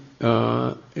certainly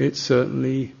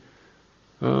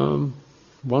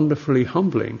wonderfully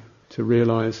humbling to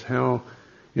realize how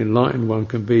enlightened one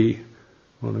can be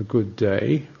on a good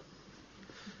day,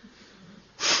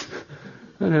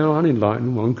 and how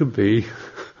unenlightened one can be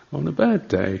on a bad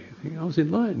day. I think I was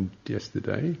enlightened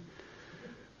yesterday.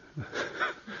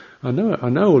 I know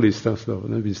all this stuff though.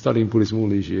 I've been studying Buddhism all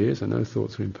these years. I know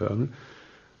thoughts are impermanent,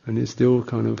 and it's still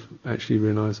kind of actually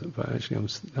realise that. But actually,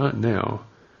 now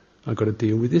I've got to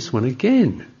deal with this one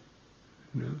again.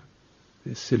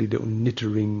 This silly little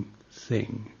knittering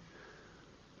thing.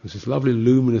 There's this lovely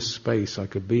luminous space I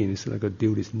could be in. Instead, I've got to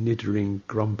deal with this knittering,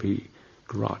 grumpy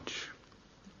grudge.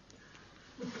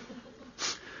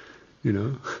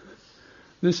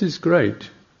 This is great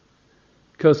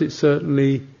because it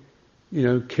certainly,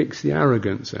 kicks the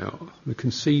arrogance out, the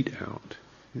conceit out,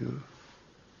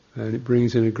 and it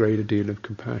brings in a greater deal of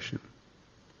compassion.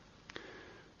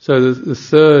 So the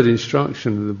third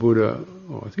instruction of the Buddha,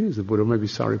 or I think it was the Buddha, maybe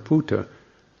Sariputta,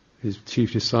 his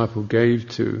chief disciple, gave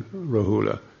to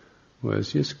Rahula,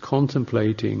 was just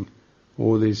contemplating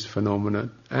all these phenomena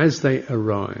as they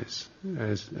arise,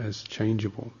 as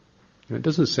changeable. It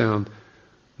doesn't sound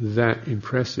that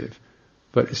impressive,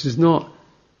 but this is not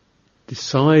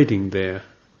deciding they're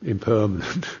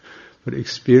impermanent, but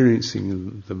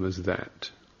experiencing them as that.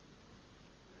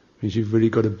 It means you've really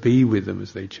got to be with them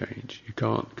as they change. You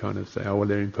can't kind of say, oh well,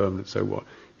 they're impermanent, so what?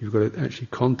 You've got to actually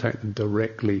contact them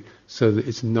directly so that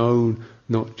it's known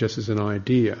not just as an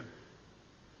idea,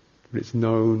 but it's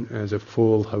known as a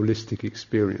full holistic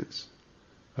experience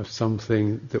of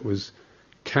something that was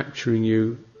capturing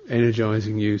you,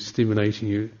 energizing you, stimulating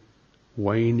you,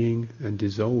 waning and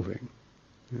dissolving.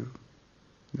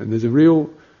 And there's a real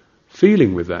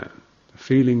feeling with that, a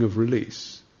feeling of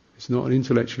release. It's not an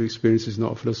intellectual experience, it's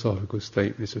not a philosophical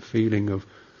statement, it's a feeling of,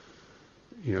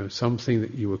 something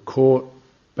that you were caught,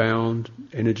 bound,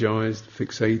 energized,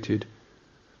 fixated,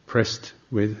 pressed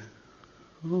with.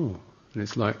 And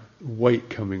it's like weight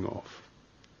coming off.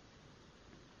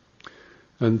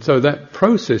 And so that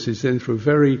process is then through a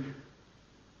very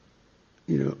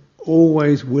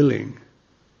always willing,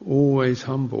 always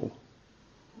humble,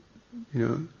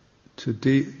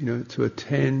 to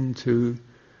attend to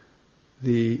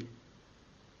the,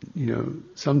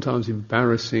 sometimes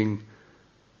embarrassing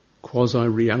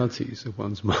quasi-realities of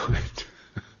one's mind,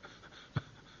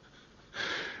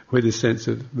 with a sense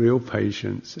of real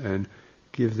patience, and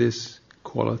give this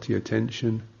quality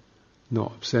attention,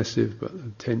 not obsessive, but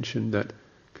attention that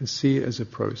can see it as a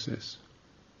process.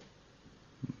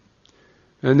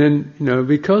 And then,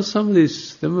 because some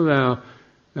of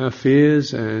our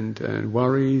fears and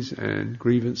worries and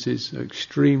grievances are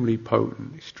extremely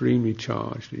potent, extremely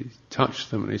charged, you touch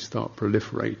them and they start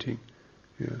proliferating.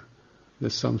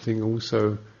 There's something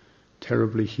also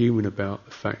terribly human about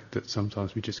the fact that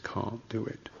sometimes we just can't do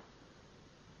it.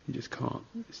 You just can't.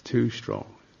 It's too strong,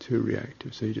 too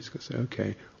reactive. So you just got to say,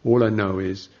 okay, all I know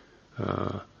is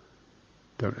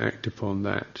don't act upon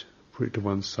that. Put it to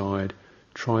one side.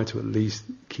 Try to at least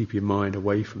keep your mind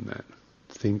away from that.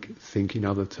 Think in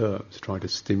other terms. Try to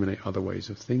stimulate other ways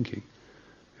of thinking.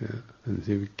 And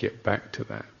so we get back to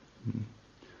that.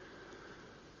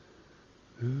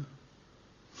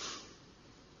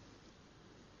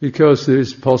 Because it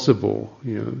is possible,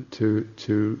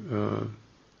 to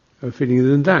a feeling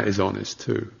that that is honest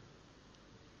too.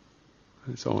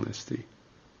 It's honesty.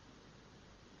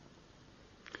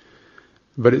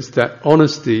 But it's that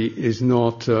honesty is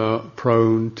not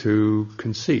prone to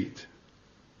conceit.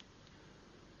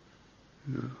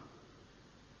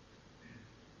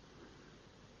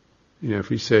 If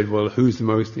we said, well, who's the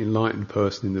most enlightened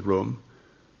person in the room,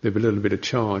 there'd be a little bit of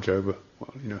charge over,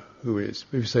 who is.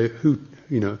 If you say, who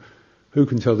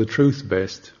can tell the truth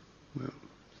best?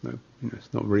 Well,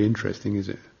 it's not very interesting, is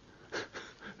it?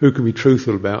 Who can be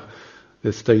truthful about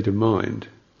their state of mind?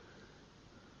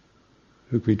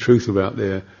 Who can be truthful about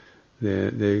their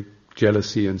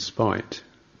jealousy and spite?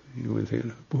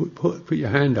 Put your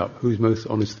hand up. Who's most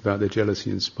honest about their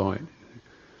jealousy and spite?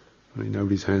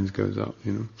 Nobody's hands goes up.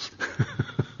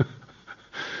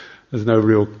 There's no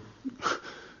real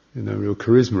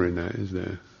charisma in that, is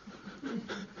there?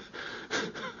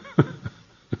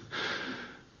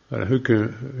 But who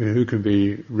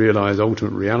can realize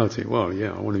ultimate reality? Well,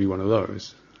 yeah, I want to be one of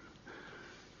those.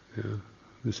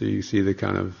 So you see the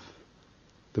kind of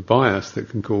the bias that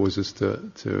can cause us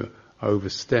to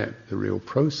overstep the real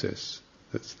process.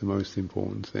 That's the most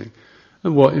important thing,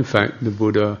 and what in fact the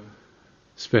Buddha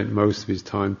spent most of his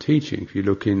time teaching. If you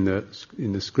look in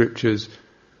the scriptures,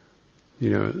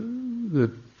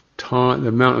 the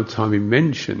amount of time he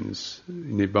mentions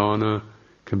Nibbana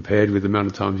compared with the amount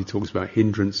of times he talks about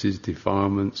hindrances,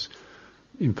 defilements,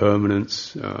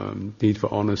 impermanence, need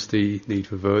for honesty, need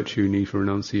for virtue, need for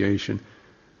renunciation,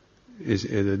 is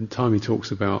the time he talks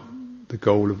about the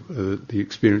goal of the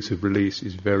experience of release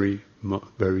is very,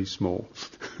 very small.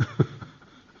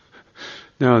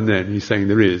 Now and then he's saying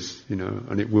there is,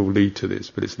 and it will lead to this,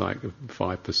 but it's like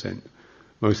 5%.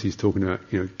 Mostly he's talking about,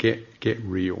 get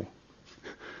real.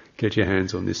 Get your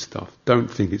hands on this stuff.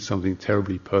 Don't think it's something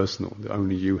terribly personal that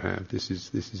only you have. This is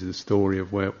the story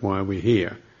of why we're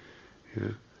here.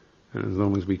 And as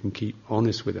long as we can keep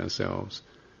honest with ourselves,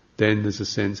 then there's a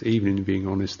sense, even in being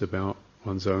honest about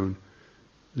one's own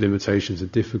limitations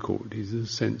and difficulties, there's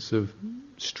a sense of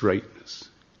straightness,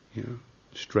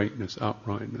 straightness,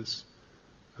 uprightness.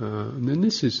 And then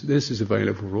this is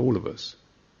available for all of us.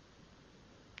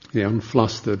 The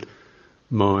unflustered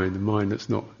mind, the mind that's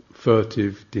not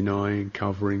furtive, denying,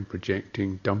 covering,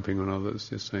 projecting, dumping on others,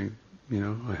 just saying,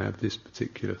 I have this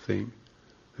particular thing.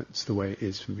 That's the way it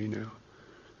is for me now.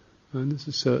 And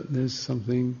there's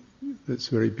something that's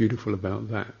very beautiful about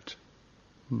that.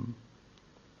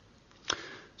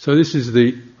 So this is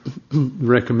the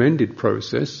recommended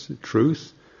process,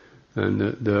 truth, and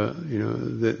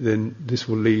then this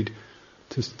will lead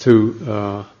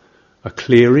to a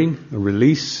clearing, a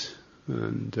release,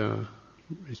 and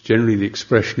generally the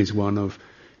expression is one of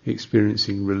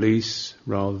experiencing release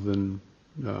rather than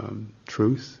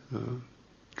truth.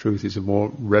 Truth is a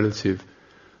more relative,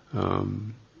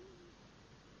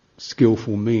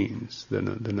 skillful means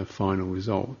than a final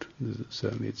result.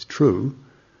 Certainly, it's true,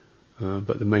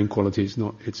 but the main quality is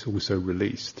not. It's also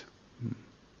released.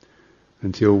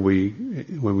 Until we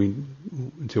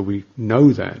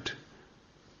know that,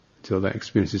 until that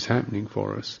experience is happening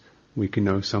for us, we can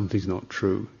know something's not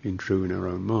true in our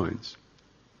own minds.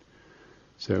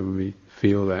 So when we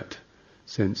feel that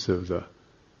sense of the,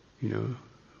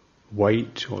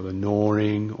 weight or the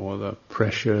gnawing or the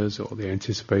pressures or the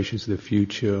anticipations of the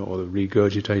future or the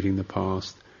regurgitating the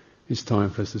past, it's time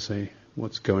for us to say,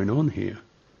 what's going on here?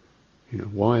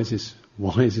 Why is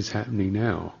this happening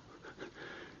now?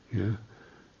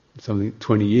 something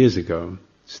 20 years ago,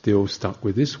 still stuck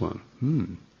with this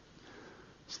one.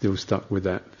 Still stuck with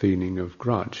that feeling of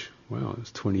grudge. Wow,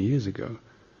 it's 20 years ago.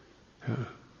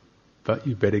 But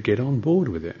you better get on board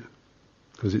with it,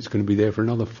 because it's going to be there for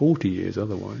another 40 years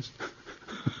otherwise.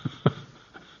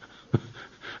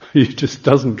 It just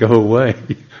doesn't go away.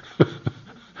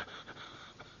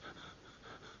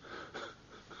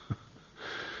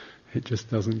 It just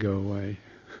doesn't go away.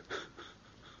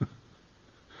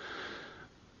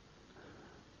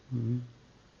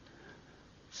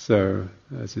 So,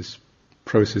 as this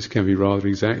process can be rather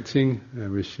exacting, I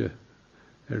wish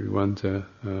everyone to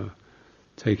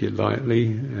take it lightly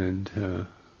and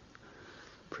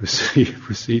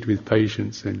proceed with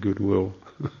patience and goodwill.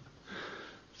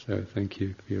 So, thank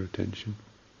you for your attention.